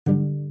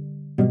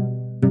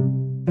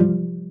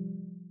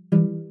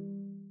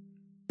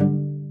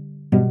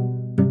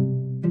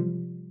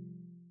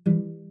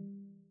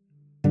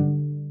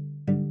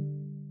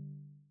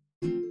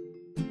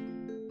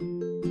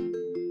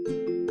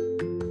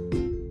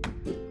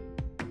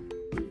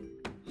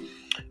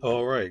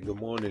All right,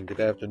 good morning, good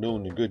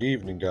afternoon, and good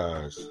evening,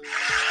 guys.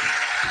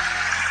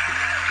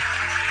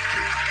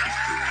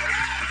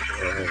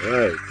 All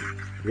right,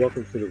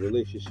 welcome to the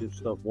Relationship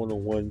Stuff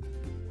 101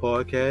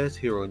 podcast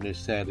here on this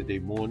Saturday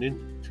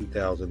morning,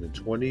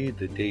 2020.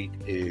 The date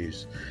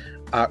is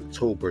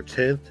October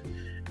 10th.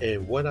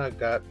 And what I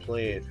got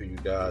planned for you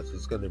guys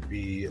is going to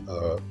be,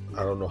 I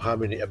don't know how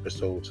many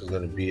episodes it's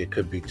going to be. It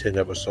could be 10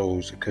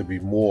 episodes, it could be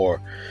more.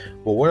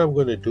 But what I'm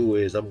going to do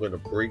is I'm going to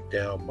break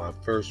down my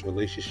first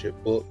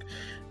relationship book.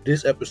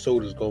 This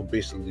episode is going to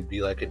basically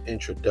be like an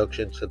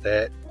introduction to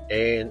that.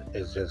 And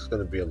it's just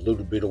going to be a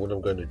little bit of what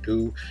I'm going to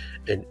do.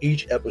 And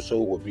each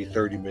episode will be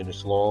 30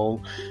 minutes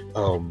long.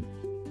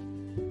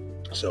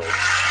 So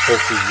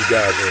hopefully you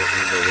guys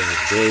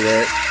will enjoy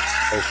that.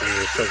 Hopefully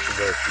it's something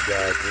that you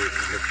guys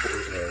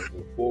will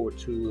look forward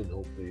to, and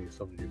hopefully it's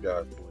something you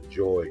guys will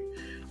enjoy.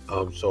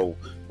 So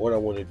what I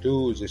want to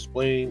do is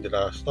explain that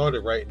I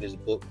started writing this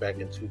book back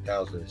in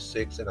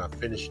 2006 and I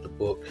finished the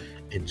book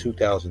in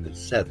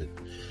 2007.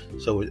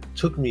 So it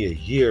took me a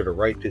year to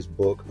write this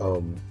book.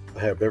 I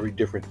have very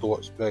different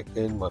thoughts back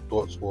then. My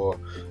thoughts were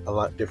a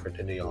lot different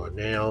than they are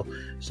now.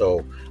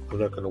 So I'm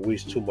not going to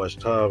waste too much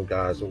time,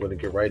 guys. I'm going to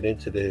get right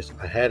into this.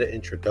 I had an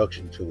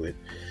introduction to it,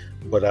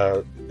 but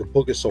the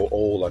book is so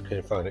old I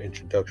couldn't find an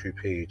introductory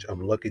page.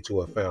 I'm lucky to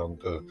have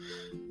found the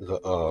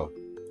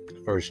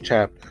first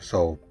chapter.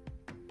 So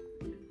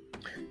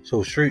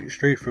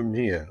straight from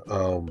here.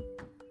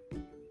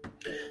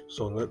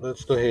 So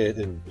let's go ahead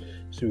and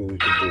see what we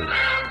can do.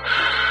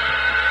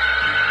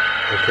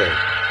 Okay.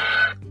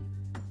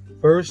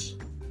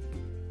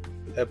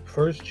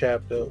 First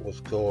chapter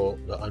was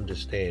called The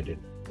Understanding,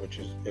 which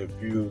is if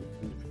you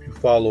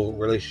follow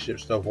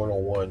Relationship Stuff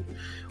 101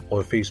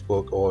 on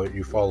Facebook, or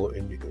you follow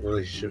any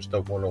Relationship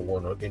Stuff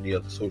 101 on any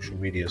other social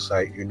media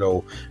site, you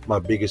know my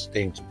biggest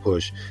thing to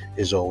push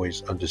is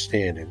always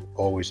understanding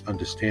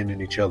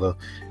each other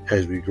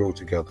as we grow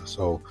together.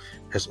 So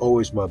that's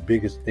always my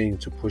biggest thing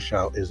to push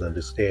out, is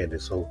understanding.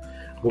 So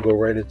we'll go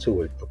right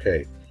into it.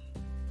 Okay.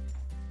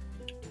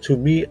 To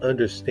me,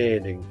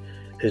 understanding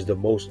is the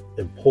most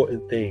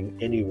important thing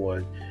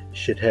anyone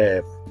should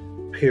have,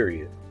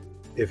 period.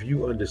 If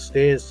you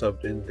understand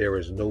something, there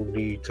is no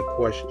need to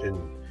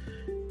question.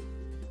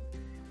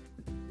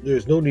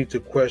 There's no need for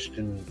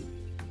questions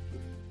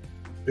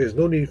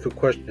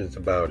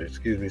about it.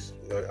 Excuse me.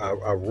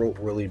 I wrote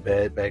really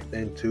bad back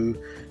then too.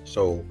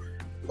 So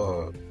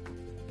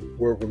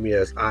work with me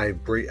as I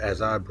break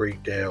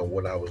down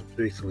what I was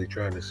basically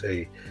trying to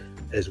say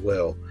as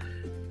well.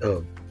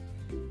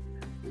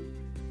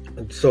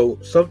 So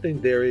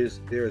something there is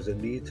a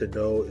need to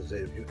know is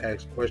that if you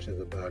ask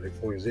questions about it,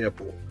 for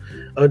example,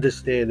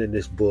 understanding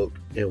this book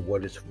and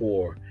what it's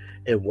for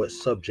and what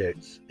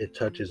subjects it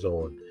touches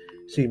on.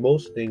 See,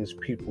 most things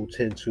people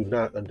tend to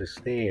not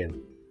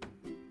understand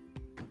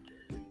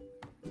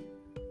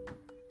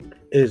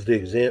is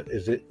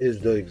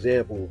the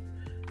example.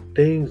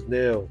 Things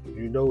now,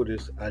 you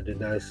notice I did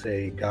not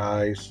say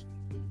guys.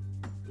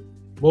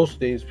 Most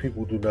things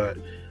people do not.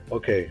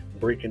 Okay,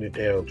 breaking it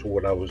down to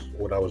what I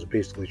was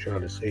basically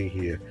trying to say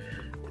here.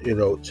 You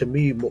know, to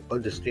me,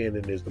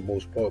 understanding is the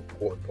most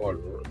important part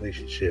of a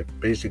relationship.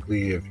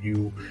 Basically, if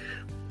you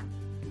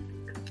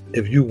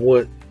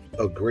want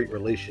a great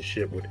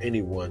relationship with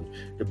anyone,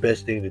 the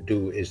best thing to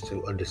do is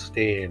to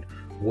understand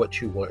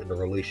what you want in a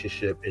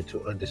relationship and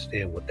to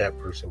understand what that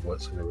person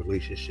wants in a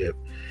relationship.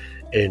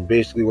 And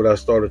basically what I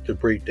started to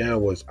break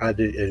down was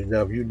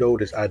now if you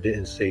notice, I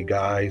didn't say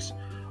guys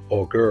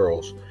or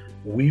girls.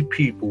 We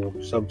people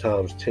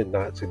sometimes tend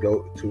not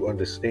to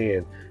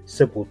understand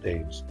simple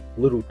things,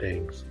 little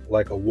things,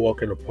 like a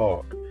walk in the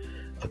park,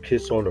 a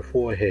kiss on the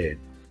forehead,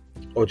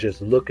 or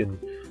just looking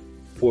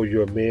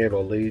your man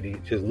or lady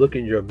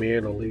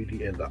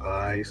in the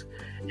eyes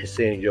and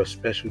saying you're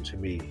special to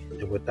me.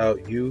 And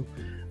without you,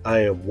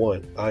 I am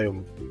one.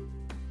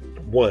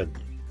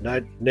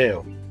 Not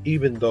now,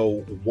 even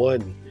though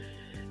one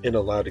in a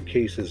lot of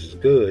cases is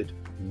good,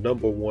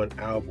 number one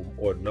album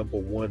or number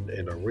one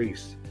in a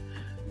race.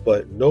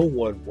 But no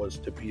one wants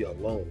to be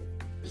alone,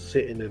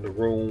 sitting in the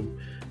room,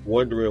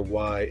 wondering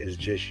why it's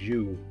just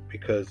you.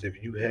 Because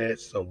if you had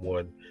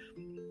someone,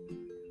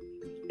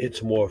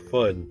 it's more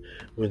fun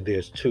when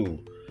there's two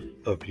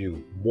of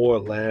you. More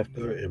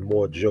laughter and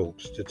more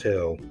jokes to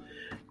tell,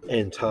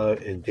 and time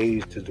and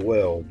days to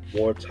dwell.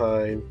 More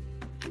time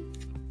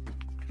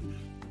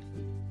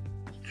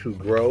to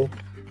grow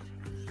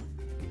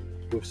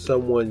with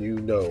someone you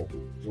know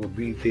will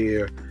be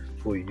there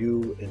for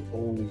you and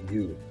only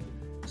you.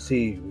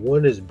 See,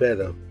 one is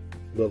better,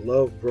 but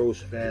love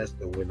grows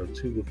faster when the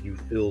two of you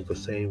feel the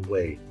same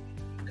way.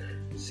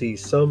 See,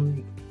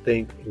 some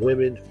think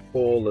women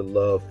fall in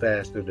love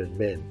faster than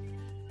men.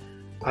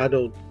 I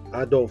don't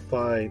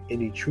find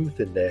any truth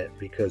in that,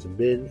 because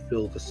men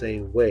feel the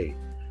same way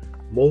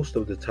most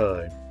of the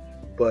time,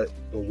 but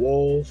the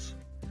walls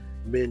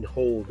men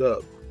hold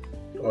up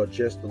are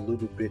just a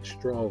little bit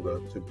stronger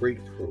to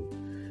break through.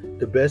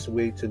 The best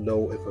way to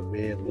know if a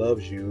man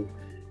loves you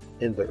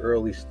in the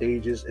early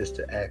stages is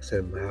to ask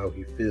him how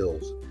he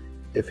feels.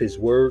 If his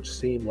words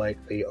seem like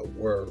they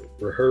were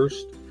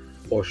rehearsed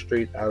or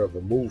straight out of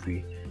a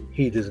movie,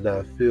 he does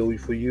not feel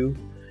for you.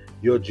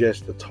 You're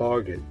just the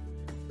target.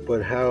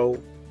 But how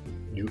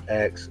you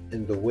act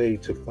in the way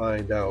to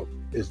find out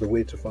is the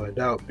way to find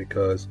out,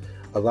 because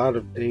a lot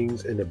of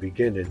things in the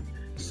beginning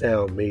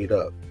sound made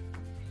up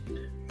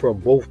from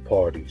both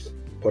parties.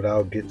 But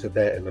I'll get to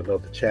that in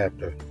another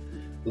chapter.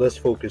 Let's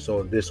focus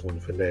on this one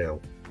for now.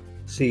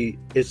 See,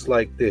 it's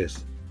like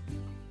this.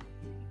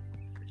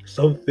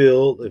 Some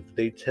feel if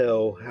they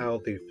tell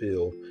how they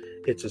feel,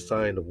 it's a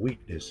sign of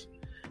weakness.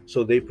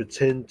 So they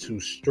pretend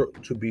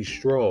to be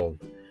strong.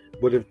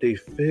 But if they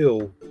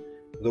feel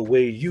the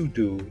way you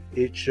do,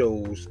 it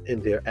shows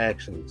in their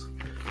actions,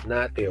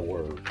 not their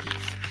words.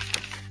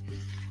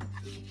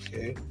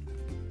 Okay?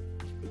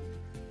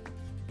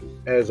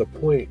 As a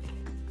point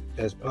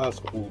as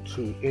possible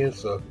to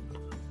answer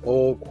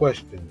all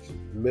questions,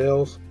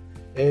 males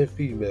and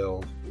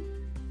females.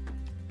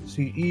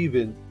 See,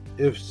 even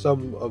if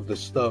some of the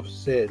stuff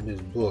said in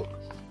this book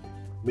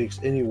makes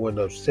anyone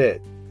upset,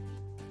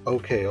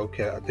 okay,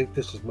 I think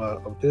this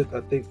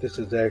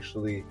is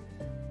actually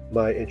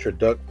my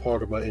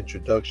part of my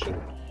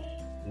introduction,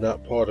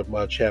 not part of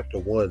my chapter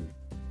 1.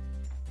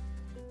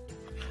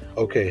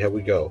 Okay, here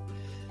we go.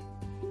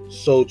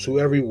 So to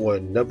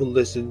everyone, never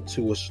listen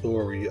to a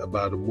story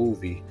about a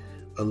movie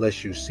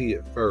unless you see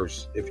it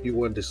first. If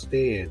you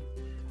understand,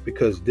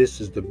 because this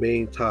is the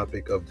main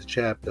topic of the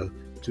chapter,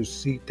 to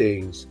see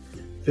things,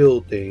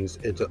 feel things,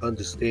 and to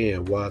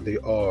understand why they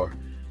are.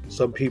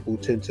 Some people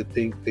tend to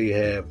think they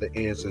have the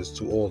answers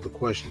to all the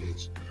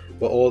questions,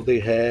 but all they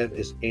have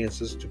is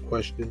answers to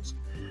questions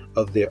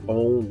of their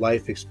own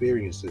life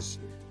experiences.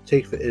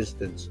 Take, for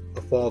instance,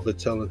 a father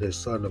telling his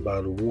son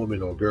about a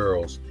woman or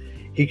girls.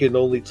 He can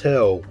only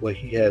tell what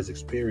he has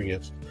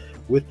experienced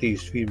with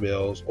these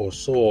females or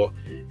saw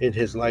in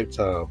his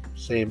lifetime.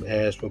 Same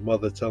as for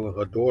mother telling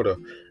her daughter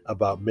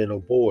about men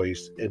or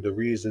boys. And the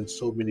reason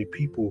so many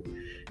people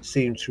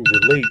seem to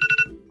relate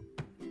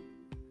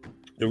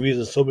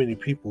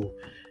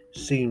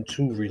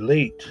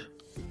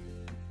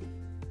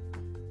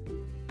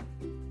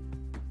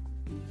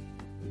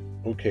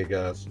okay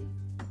guys,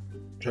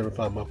 trying to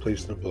find my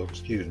place in the book,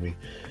 excuse me,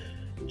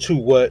 to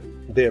what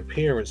their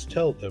parents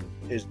tell them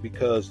is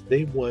because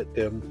they want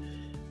the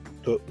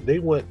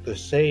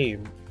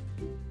same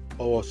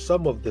or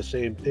some of the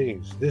same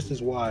things. This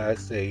is why I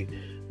say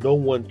no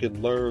one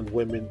can learn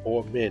women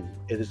or men.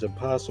 It is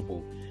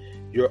impossible.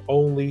 You're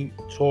only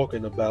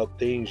talking about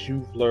things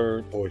you've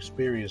learned or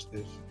experienced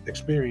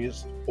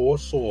or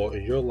saw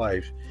in your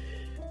life,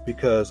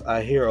 because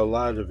I hear a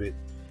lot of it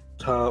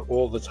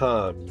all the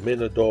time.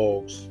 Men are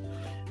dogs,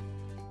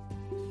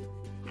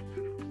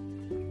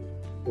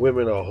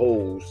 women are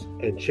hoes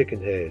and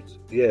chicken heads.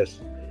 Yes,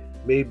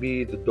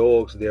 maybe the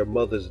dogs their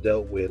mothers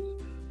dealt with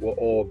were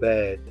all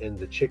bad, and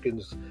the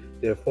chickens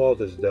their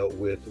fathers dealt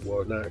with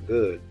were not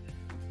good.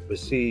 But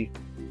see,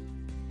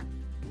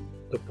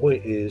 the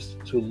point is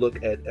to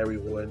look at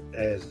everyone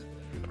as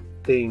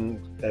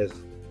things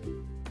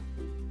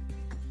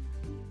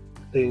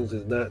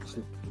is not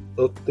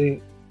a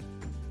thing.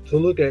 To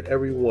look at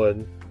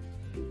everyone,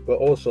 but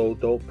also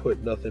don't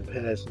put nothing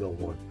past no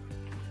one.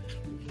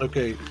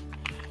 Okay,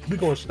 we're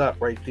gonna stop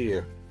right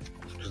there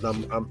because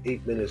I'm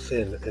 8 minutes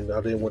in, and I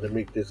didn't want to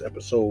make this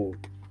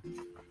episode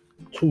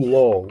too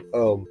long.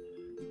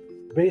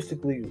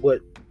 Basically,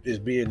 what is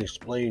being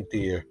explained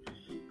there,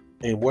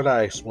 and what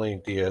I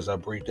explained there, as I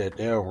break that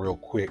down real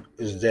quick,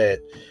 is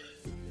that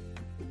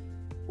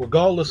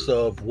regardless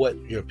of what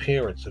your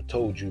parents have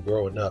told you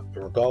growing up,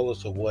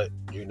 regardless of what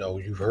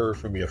you've heard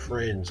from your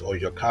friends or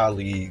your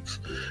colleagues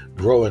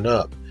growing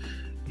up,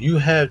 you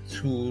have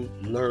to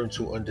learn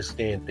to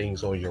understand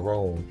things on your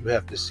own. You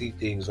have to see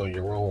things on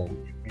your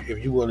own.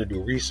 If you want to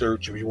do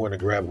research, if you want to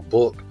grab a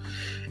book,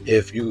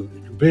 if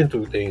you've been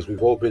through things,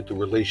 we've all been through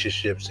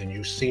relationships, and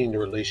you've seen the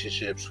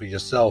relationships for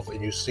yourself,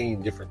 and you've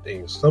seen different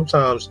things.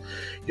 Sometimes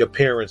your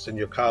parents and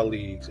your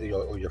colleagues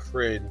or your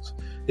friends,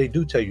 they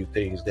do tell you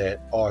things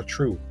that are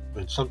true.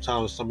 And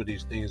sometimes some of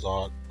these things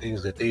are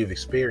things that they've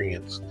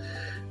experienced.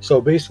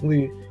 So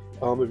basically,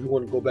 if you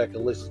want to go back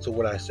and listen to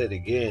what I said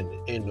again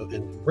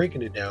and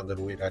breaking it down the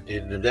way that I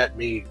did, and if that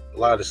made a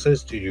lot of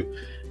sense to you,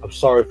 I'm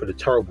sorry for the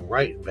terrible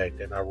writing back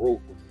then. I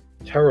wrote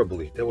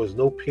terribly. There was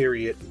no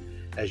period.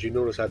 As you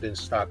notice, I didn't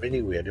stop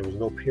anywhere. There was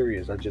no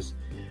periods. I just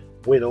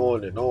went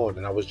on,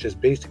 and I was just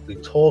basically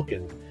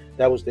talking.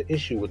 That was the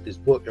issue with this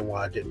book and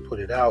why I didn't put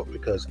it out,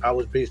 because I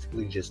was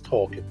basically just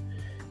talking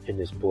in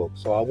this book.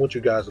 So I want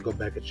you guys to go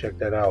back and check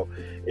that out.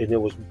 And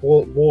it was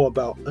more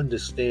about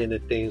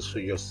understanding things for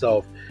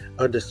yourself,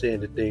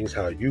 understanding things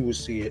how you would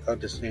see it,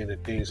 understanding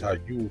things how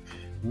you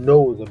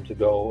know them to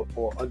go,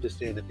 or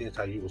understanding things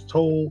how you was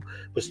told,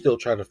 but still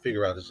trying to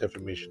figure out this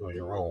information on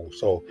your own.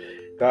 So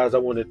guys, I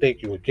want to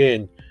thank you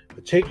again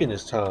for taking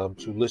this time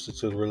to listen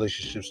to the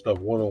Relationship Stuff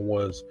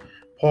 101's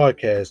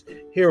podcast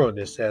here on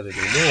this Saturday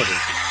morning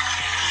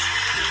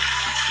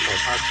on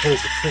October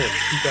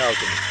 10th,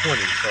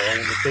 2020. So I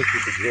want to thank you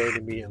for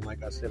joining me. And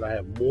like I said, I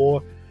have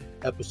more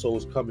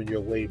episodes coming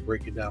your way,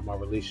 breaking down my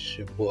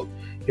relationship book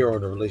here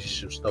on the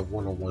Relationship Stuff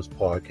One-on-Ones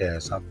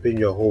podcast. I've been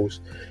your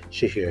host,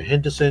 Shahir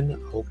Henderson.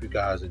 I hope you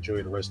guys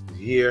enjoy the rest of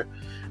the year.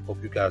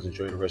 Hope you guys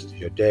enjoy the rest of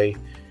your day.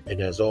 And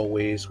as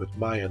always, with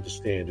my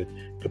understanding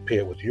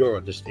compared with your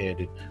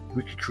understanding,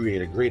 we can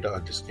create a greater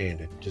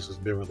understanding. This has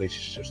been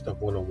Relationship Stuff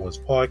One-on-Ones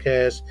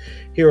podcast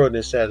here on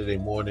this Saturday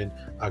morning,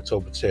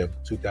 October 10th,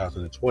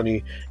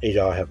 2020. And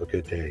y'all have a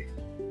good day.